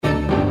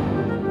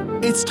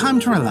It's time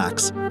to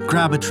relax,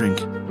 grab a drink,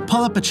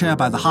 pull up a chair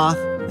by the hearth,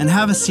 and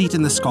have a seat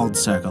in the Skald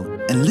Circle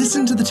and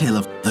listen to the tale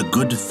of the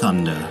Good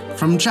Thunder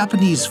from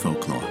Japanese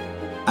folklore,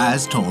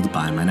 as told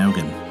by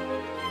Minogan.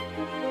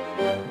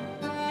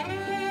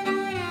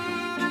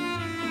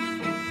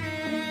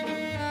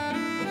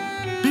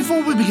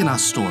 Before we begin our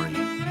story,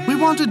 we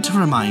wanted to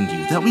remind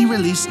you that we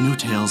release new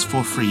tales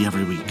for free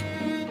every week.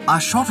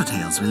 Our shorter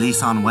tales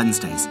release on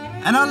Wednesdays,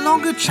 and our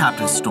longer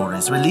chapter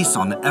stories release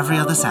on every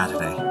other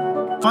Saturday.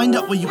 Find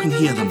out where you can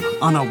hear them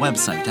on our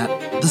website at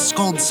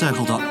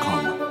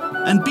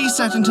thescaldcircle.com. And be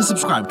certain to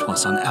subscribe to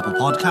us on Apple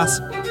Podcasts,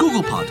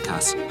 Google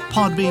Podcasts,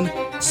 Podbean,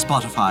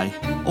 Spotify,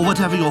 or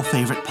whatever your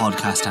favorite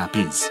podcast app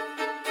is.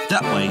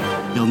 That way,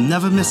 you'll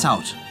never miss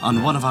out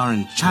on one of our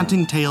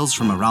enchanting tales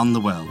from around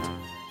the world.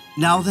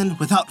 Now then,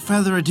 without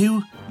further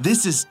ado,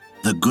 this is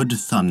The Good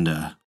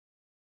Thunder.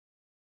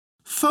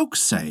 Folk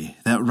say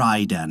that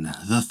Raiden,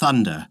 the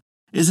Thunder,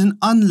 is an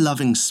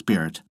unloving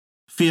spirit,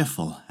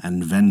 fearful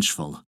and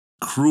vengeful,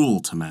 cruel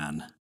to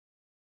man.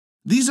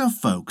 These are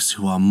folks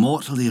who are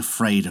mortally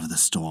afraid of the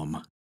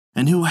storm,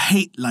 and who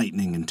hate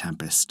lightning and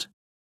tempest.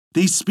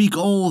 They speak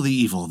all the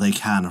evil they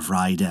can of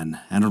Raiden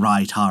and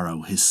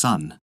Raitaro, his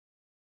son.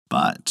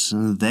 But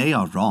they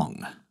are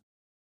wrong.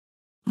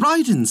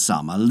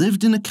 Raiden-sama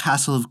lived in a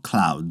castle of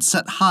clouds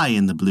set high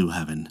in the blue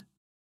heaven.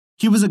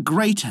 He was a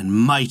great and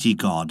mighty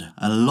god,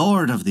 a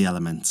lord of the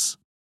elements.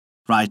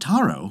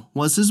 Raitaro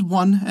was his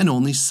one and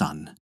only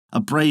son,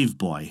 a brave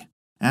boy,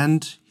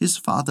 and his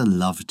father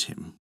loved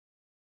him.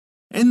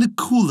 In the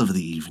cool of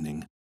the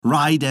evening,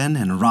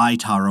 Raiden and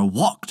Raitaro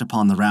walked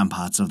upon the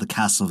ramparts of the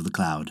Castle of the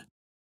Cloud,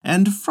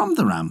 and from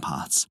the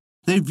ramparts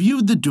they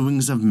viewed the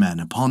doings of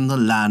men upon the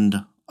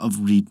land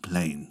of reed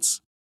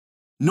plains.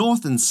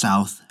 North and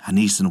south and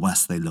east and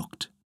west they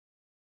looked.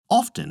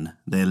 Often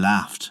they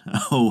laughed,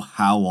 oh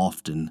how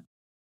often.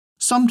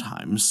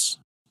 Sometimes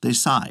they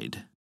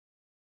sighed.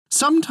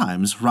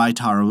 Sometimes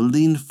Raitaro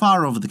leaned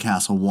far over the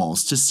castle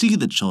walls to see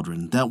the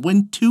children that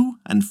went to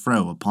and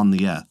fro upon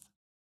the earth.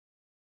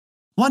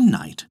 One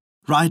night,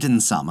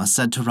 Raiden-sama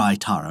said to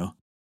Raitaro,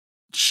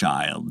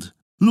 "Child,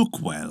 look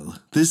well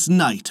this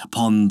night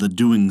upon the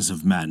doings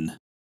of men."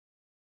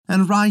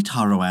 And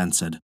Raitaro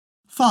answered,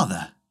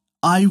 "Father,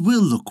 I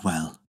will look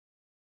well."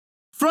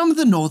 From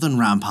the northern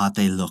rampart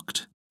they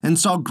looked, and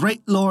saw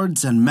great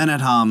lords and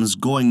men-at-arms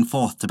going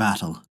forth to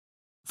battle.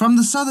 From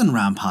the southern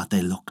rampart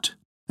they looked,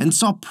 and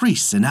saw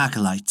priests and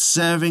acolytes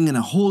serving in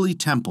a holy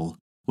temple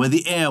where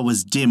the air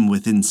was dim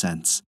with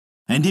incense,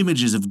 and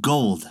images of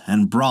gold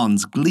and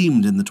bronze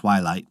gleamed in the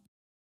twilight.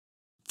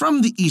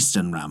 From the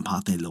eastern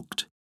rampart they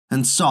looked,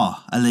 and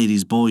saw a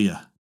lady's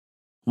bower,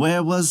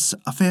 where was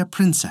a fair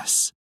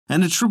princess,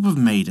 and a troop of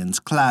maidens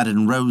clad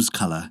in rose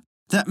colour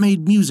that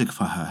made music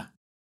for her.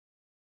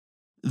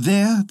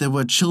 There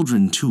were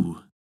children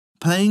too,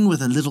 playing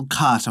with a little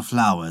cart of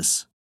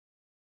flowers.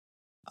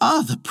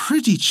 "Ah, the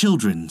pretty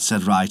children,"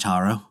 said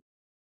Raitaro.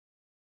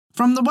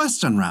 From the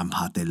western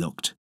rampart they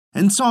looked,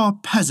 and saw a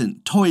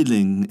peasant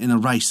toiling in a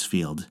rice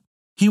field.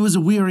 He was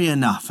weary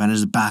enough, and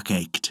his back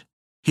ached.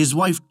 His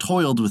wife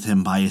toiled with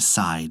him by his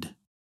side.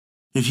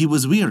 If he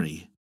was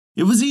weary,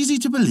 it was easy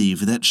to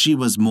believe that she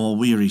was more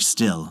weary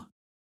still.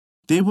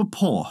 They were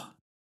poor,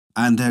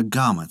 and their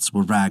garments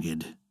were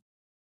ragged.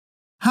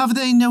 "Have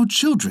they no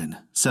children?"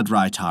 said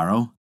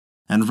Raitaro,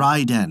 and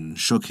Raiden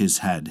shook his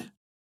head.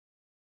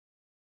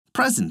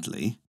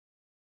 Presently,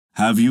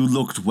 "Have you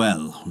looked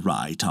well,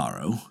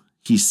 Raitaro?"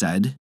 he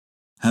said.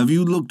 "Have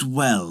you looked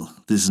well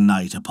this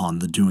night upon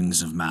the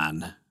doings of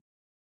man?"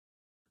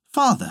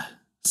 "Father,"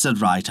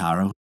 said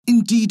Raitaro,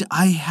 "indeed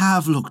I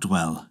have looked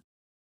well."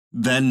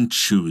 "Then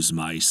choose,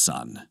 my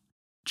son.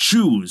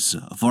 Choose,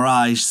 for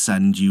I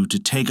send you to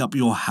take up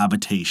your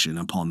habitation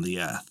upon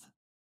the earth."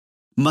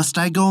 "Must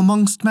I go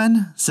amongst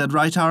men?" said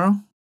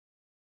Raitaro.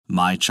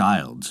 "My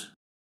child,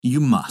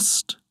 you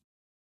must."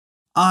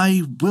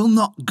 "I will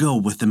not go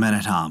with the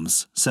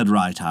men-at-arms," said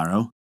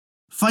Raitaro.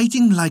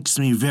 "Fighting likes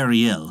me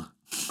very ill."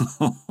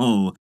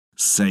 "Oh,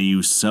 say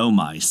you so,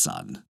 my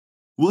son?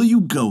 Will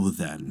you go,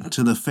 then,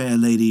 to the fair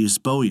lady's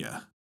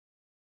bower?"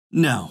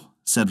 "No,"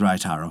 said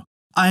Raitaro.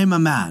 "I am a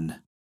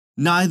man.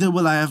 Neither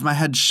will I have my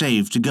head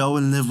shaved to go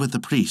and live with the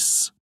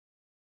priests."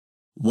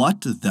 "What,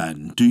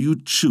 then, do you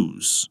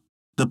choose?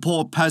 The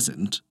poor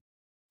peasant?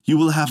 You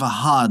will have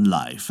a hard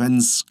life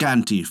and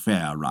scanty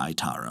fare,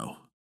 Raitaro."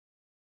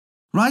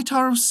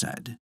 Raitaro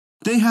said,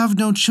 "They have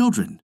no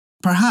children.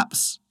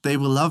 Perhaps they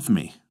will love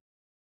me."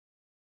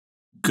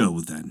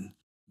 "Go then,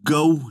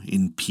 go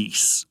in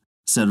peace,"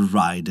 said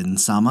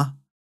Raiden-sama,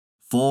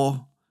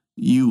 "for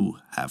you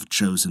have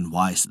chosen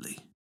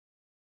wisely."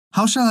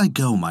 "How shall I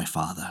go, my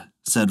father?"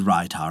 said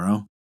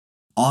Raitaro.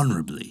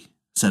 "Honorably,"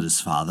 said his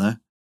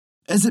father,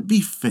 "as it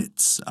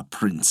befits a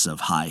prince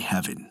of high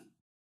heaven."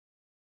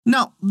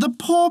 Now the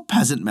poor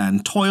peasant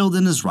man toiled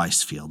in his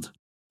rice field,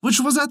 which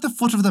was at the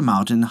foot of the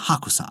mountain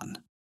Hakusan,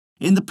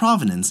 in the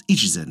province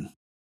Ichizen.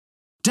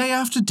 Day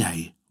after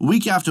day,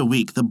 week after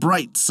week, the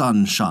bright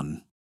sun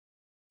shone.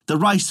 The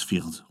rice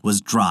field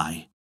was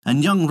dry,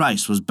 and young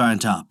rice was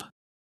burnt up.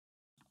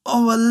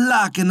 "Oh,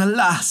 alack and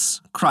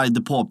alas," cried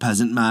the poor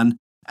peasant man,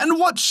 "and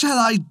what shall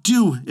I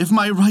do if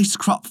my rice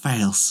crop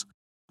fails?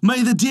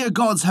 May the dear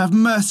gods have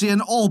mercy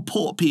on all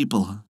poor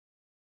people."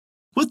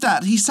 With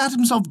that, he sat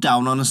himself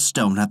down on a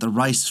stone at the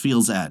rice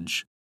field's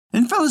edge,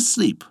 and fell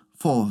asleep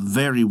for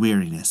very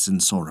weariness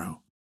and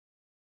sorrow.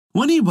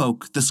 When he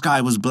woke, the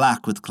sky was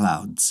black with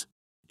clouds.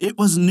 It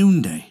was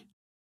noonday,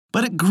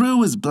 but it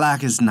grew as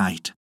black as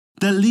night.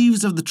 The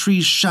leaves of the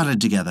trees shuddered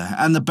together,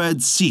 and the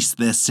birds ceased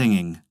their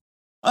singing.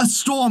 "A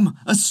storm!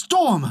 A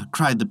storm!"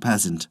 cried the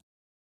peasant.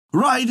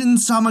 "Ride in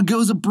summer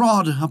goes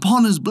abroad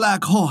upon his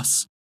black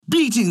horse,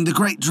 beating the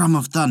great drum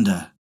of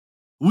thunder.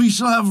 We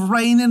shall have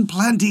rain in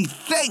plenty,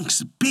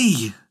 thanks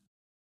be."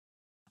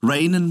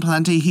 Rain and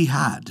plenty he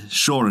had,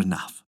 sure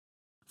enough,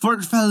 for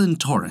it fell in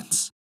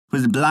torrents,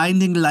 with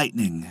blinding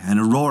lightning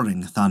and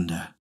roaring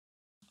thunder.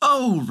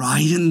 "Oh,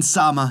 ride in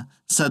summer,"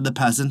 said the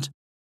peasant,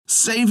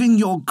 "saving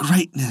your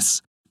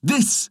greatness,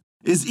 this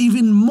is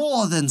even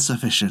more than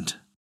sufficient."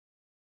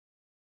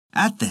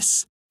 At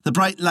this, the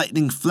bright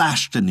lightning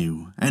flashed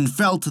anew and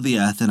fell to the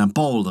earth in a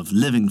bowl of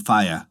living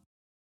fire,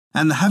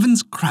 and the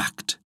heavens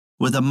cracked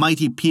with a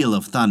mighty peal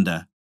of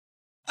thunder.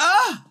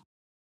 "Ah!"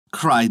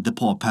 cried the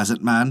poor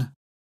peasant man.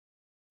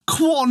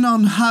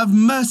 "Kwannon have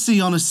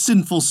mercy on a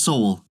sinful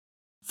soul,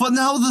 for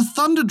now the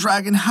thunder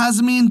dragon has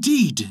me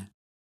indeed."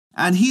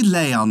 And he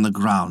lay on the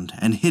ground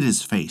and hid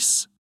his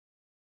face.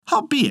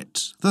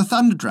 Howbeit, the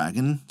thunder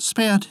dragon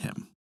spared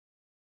him.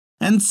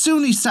 And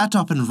soon he sat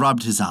up and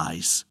rubbed his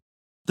eyes.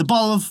 The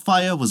ball of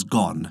fire was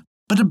gone,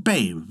 but a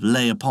babe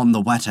lay upon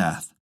the wet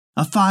earth,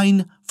 a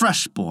fine,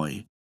 fresh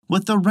boy,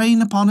 with the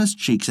rain upon his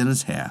cheeks and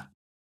his hair.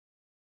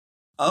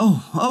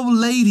 Oh,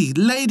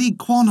 Lady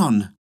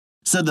Kwannon,"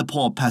 said the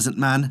poor peasant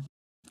man,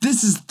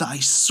 "this is thy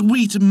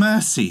sweet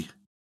mercy."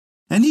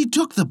 And he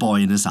took the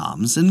boy in his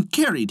arms and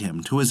carried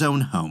him to his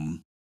own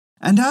home.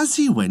 And as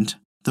he went,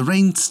 the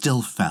rain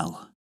still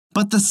fell,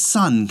 but the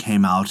sun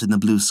came out in the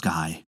blue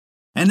sky,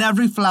 and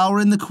every flower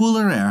in the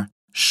cooler air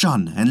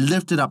shone and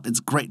lifted up its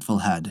grateful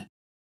head.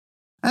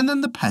 And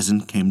then the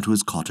peasant came to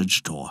his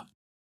cottage door.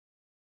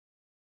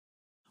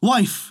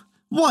 "Wife,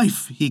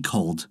 wife," he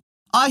called,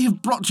 "I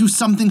have brought you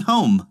something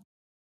home."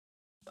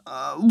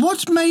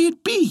 What may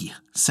it be?"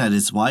 said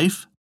his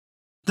wife.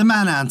 The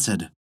man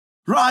answered,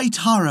 "Rai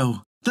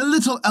Taro, the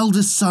little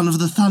eldest son of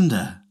the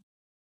thunder."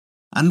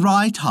 And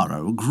Rai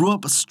Taro grew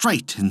up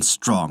straight and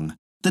strong,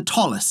 the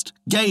tallest,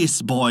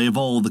 gayest boy of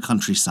all the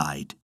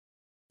countryside.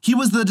 He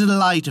was the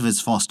delight of his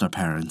foster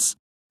parents,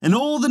 and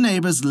all the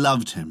neighbors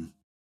loved him.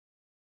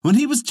 When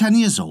he was 10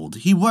 years old,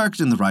 he worked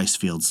in the rice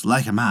fields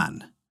like a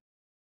man.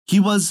 He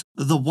was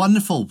the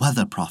wonderful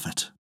weather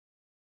prophet.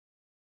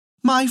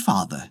 "My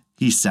father,"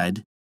 he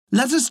said,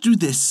 "let us do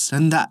this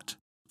and that,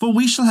 for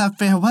we shall have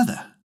fair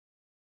weather."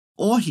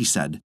 Or he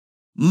said,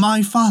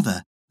 "My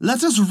father,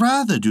 let us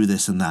rather do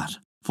this and that,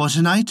 for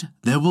tonight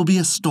there will be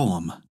a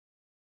storm."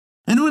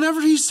 And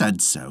whenever he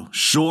said so,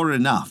 sure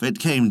enough it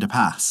came to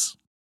pass.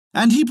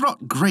 And he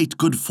brought great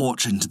good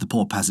fortune to the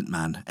poor peasant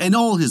man, and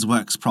all his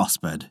works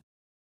prospered.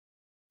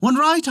 When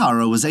Rai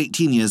Taro was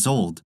 18 years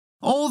old,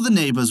 all the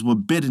neighbors were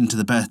bidden to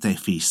the birthday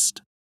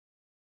feast.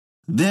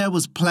 There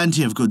was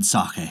plenty of good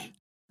sake,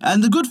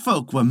 and the good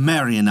folk were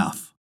merry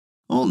enough.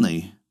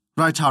 Only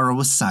Rai Taro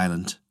was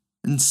silent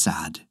and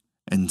sad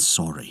and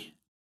sorry.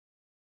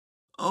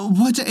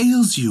 "What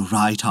ails you,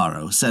 Rai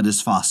Taro?" said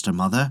his foster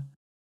mother.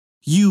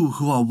 "You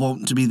who are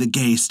wont to be the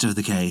gayest of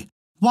the gay,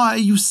 why are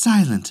you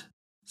silent,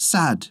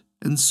 sad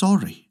and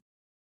sorry?"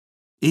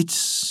 "It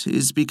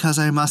is because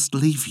I must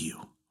leave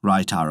you,"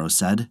 Rai Taro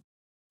said.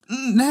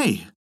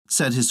 "Nay,"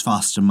 said his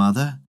foster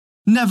mother,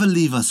 "never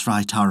leave us,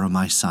 Rai Taro,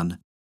 my son.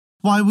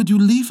 Why would you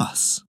leave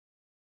us?"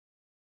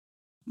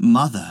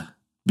 "Mother,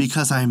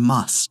 because I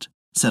must,"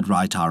 said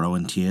Rai Taro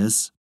in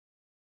tears.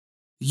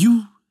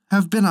 "You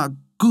have been our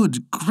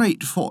good,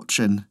 great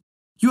fortune.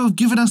 You have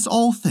given us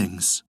all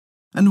things.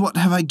 And what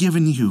have I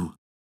given you?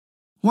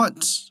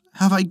 What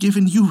have I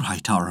given you,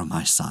 Rai Taro,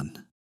 my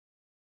son?"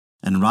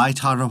 And Rai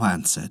Taro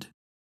answered,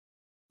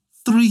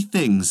 "3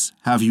 things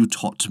have you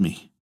taught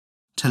me: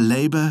 to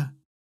labor,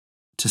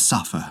 to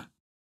suffer,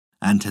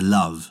 and to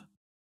love,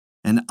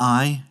 and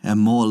I am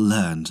more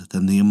learned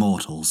than the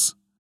immortals."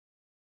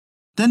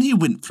 Then he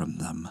went from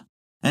them,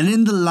 and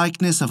in the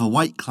likeness of a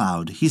white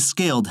cloud he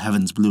scaled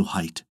heaven's blue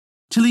height,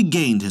 till he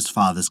gained his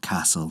father's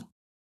castle,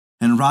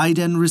 and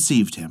Raiden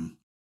received him.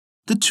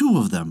 The 2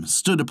 of them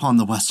stood upon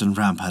the western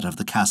rampart of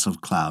the castle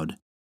of cloud,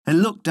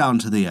 and looked down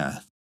to the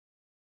earth.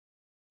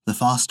 The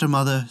foster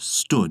mother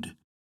stood,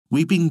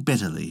 weeping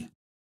bitterly,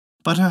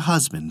 but her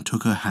husband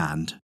took her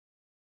hand.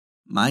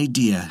 "My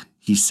dear,"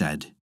 he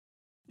said,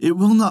 "it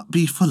will not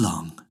be for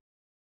long.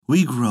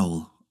 We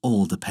grow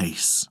old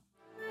apace."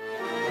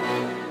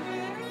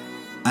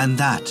 And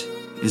that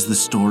is the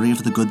story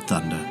of the Good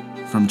Thunder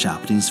from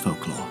Japanese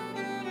folklore.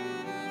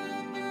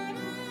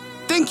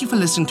 Thank you for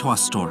listening to our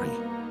story.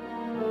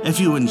 If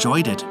you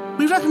enjoyed it,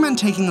 we recommend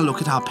taking a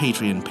look at our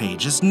Patreon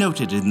page as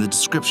noted in the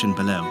description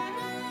below.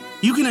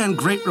 You can earn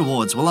great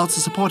rewards while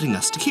also supporting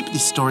us to keep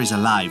these stories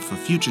alive for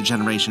future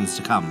generations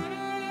to come.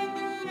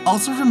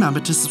 Also remember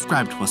to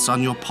subscribe to us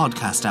on your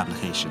podcast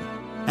application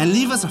and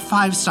leave us a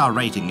 5-star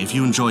rating if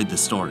you enjoyed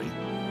this story.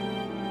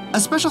 A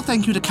special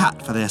thank you to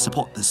Kat for their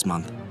support this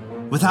month.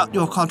 Without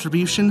your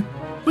contribution,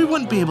 we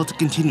wouldn't be able to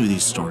continue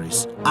these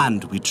stories,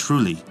 and we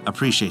truly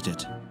appreciate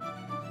it.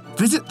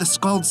 Visit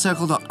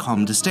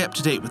thescaldcircle.com to stay up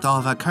to date with all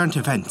of our current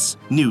events,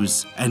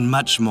 news, and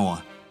much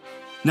more.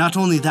 Not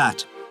only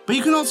that, but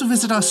you can also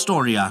visit our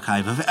story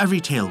archive of every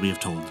tale we have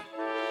told.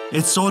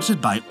 It's sorted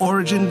by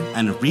origin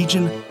and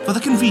region for the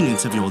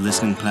convenience of your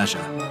listening pleasure.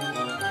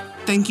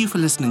 Thank you for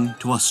listening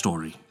to our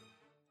story.